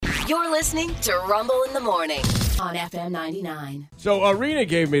You're listening to Rumble in the Morning on FM 99. So Arena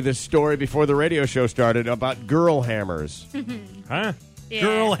gave me this story before the radio show started about girl hammers. Huh? Yeah.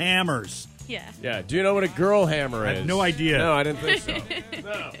 Girl hammers. Yeah. Yeah. Do you know what a girl hammer is? I have no idea. No, I didn't think so.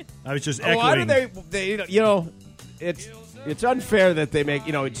 No. I was just Oh, why do echoing. they it's unfair that they make,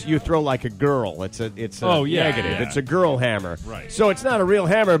 it's you throw like a girl. It's a Oh, yeah. negative. Yeah. It's a girl hammer. Right. So it's not a real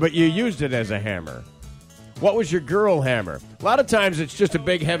hammer, but you used it as a hammer. What was your girl hammer? A lot of times it's just a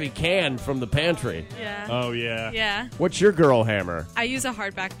big heavy can from the pantry. Yeah. Oh, yeah. Yeah. What's your girl hammer? I use a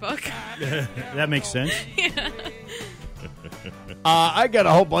hardback book. That makes sense. I got a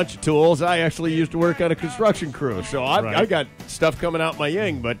whole bunch of tools. I actually used to work on a construction crew, so I Right. got stuff coming out my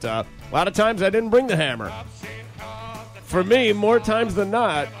ying, but a lot of times I didn't bring the hammer. For me, more times than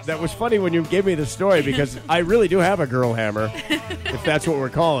not, that was funny when you gave me the story because I really do have a girl hammer, if that's what we're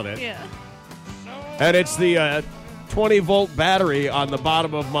calling it. Yeah. And it's the 20-volt battery on the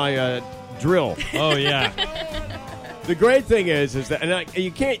bottom of my drill. Oh, yeah. The great thing is that you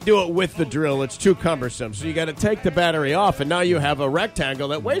can't do it with the drill. It's too cumbersome. So you got to take the battery off, and now you have a rectangle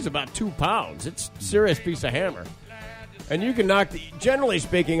that weighs about 2 pounds. It's a serious piece of hammer. And you can generally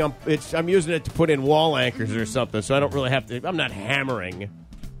speaking, I'm using it to put in wall anchors or something, so I don't really have to. I'm not hammering,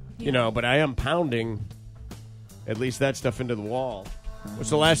 but I am pounding at least that stuff into the wall.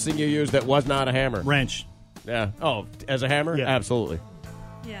 What's the last thing you used that was not a hammer? Wrench. Yeah. Oh, as a hammer? Yeah. Absolutely.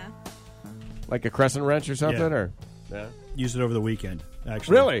 Yeah. Like a crescent wrench or something? Yeah. Or yeah. Used it over the weekend,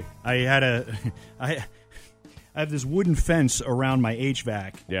 actually. Really? I had I have this wooden fence around my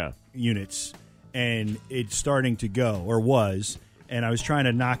HVAC units, and it's starting to go, or was, and I was trying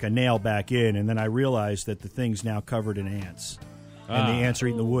to knock a nail back in, and then I realized that the thing's now covered in ants, and the ants are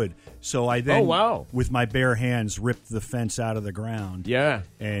eating the wood. So I then, with my bare hands, ripped the fence out of the ground. Yeah.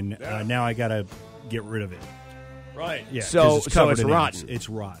 And now I got to get rid of it. Right. Yeah. So it's covered in rotten. ants. It's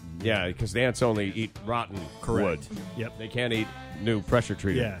rotten. Yeah, because the ants only eat rotten wood. Yep. They can't eat new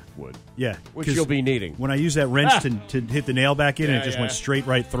pressure-treated wood. Yeah. Which you'll be needing. When I used that wrench to hit the nail back in, and it just went straight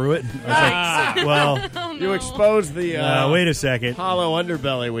right through it. I was like, well. You exposed the wait a second. hollow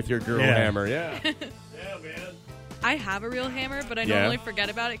underbelly with your girl hammer. Yeah. I have a real hammer, but I normally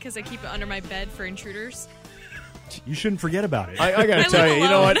forget about it because I keep it under my bed for intruders. You shouldn't forget about it. I got to tell you, you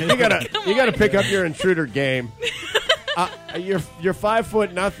know what? You gotta pick up your intruder game. You're 5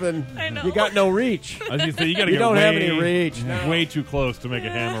 foot nothing. I know. You got no reach. I was gonna say, you don't have any reach. No. Way too close to make a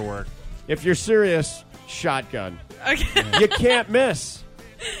hammer work. If you're serious, shotgun. Okay. You can't miss.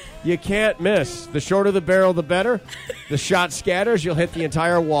 You can't miss. The shorter the barrel, the better. The shot scatters, you'll hit the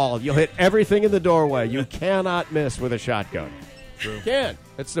entire wall. You'll hit everything in the doorway. You cannot miss with a shotgun. True. You can.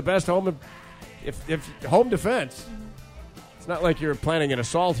 It's the best home home defense. It's not like you're planning an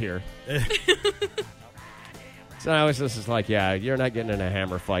assault here. So I was just like, you're not getting in a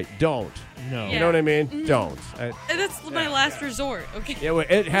hammer fight. Don't. No. Yeah. You know what I mean? Mm-hmm. Don't. That's my last resort, okay? Yeah, well,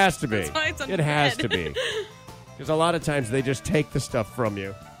 it has to be. That's why it's under It has bed. to be. Because a lot of times they just take the stuff from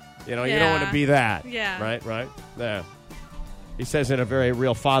you. You don't Yeah. want to be that. Yeah. Right? Yeah. He says in a very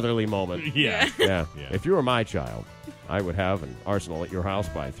real fatherly moment. Yeah. Yeah. Yeah. If you were my child, I would have an arsenal at your house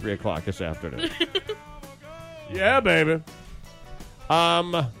by 3 o'clock this afternoon. Yeah, baby.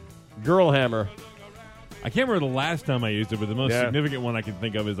 Girl hammer. I can't remember the last time I used it, but the most Yeah. significant one I can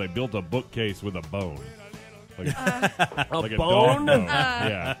think of is I built a bookcase with a bone. Like A like bone? dog bone.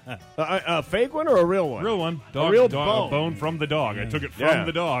 Yeah. A fake one or a real one? Real one. real A bone. bone from the dog. I took it from Yeah.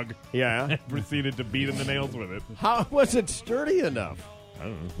 the dog Yeah. and proceeded to beat in the nails with it. How was it sturdy enough? I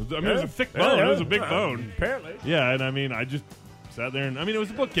don't know. I mean, it was a thick bone. It was a big bone. Apparently. Yeah, and I mean, I just sat there and, it was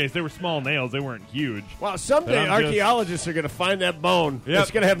a bookcase. They were small nails. They weren't huge. Well, someday But I'm just- archaeologists are going to find that bone. Yep.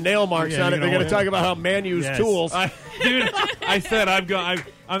 It's going to have nail marks Yeah, on it. you They're know going to what? talk about how man used Yes. tools. Dude, I said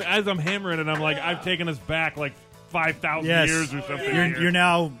as I'm hammering it, I'm like, I've taken us back like 5,000 Yes. years or something. You're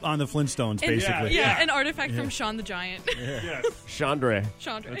now on the Flintstones, And- basically. Yeah, an artifact from Sean the Giant. Yes. Chandre.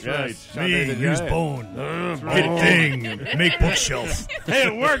 Chandra. That's right. Chandre the use Giant. bone. Hit a thing. Make bookshelf. Hey,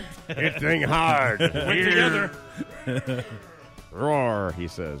 it worked. Hit thing hard. Went together. Roar, he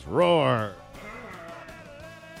says. Roar.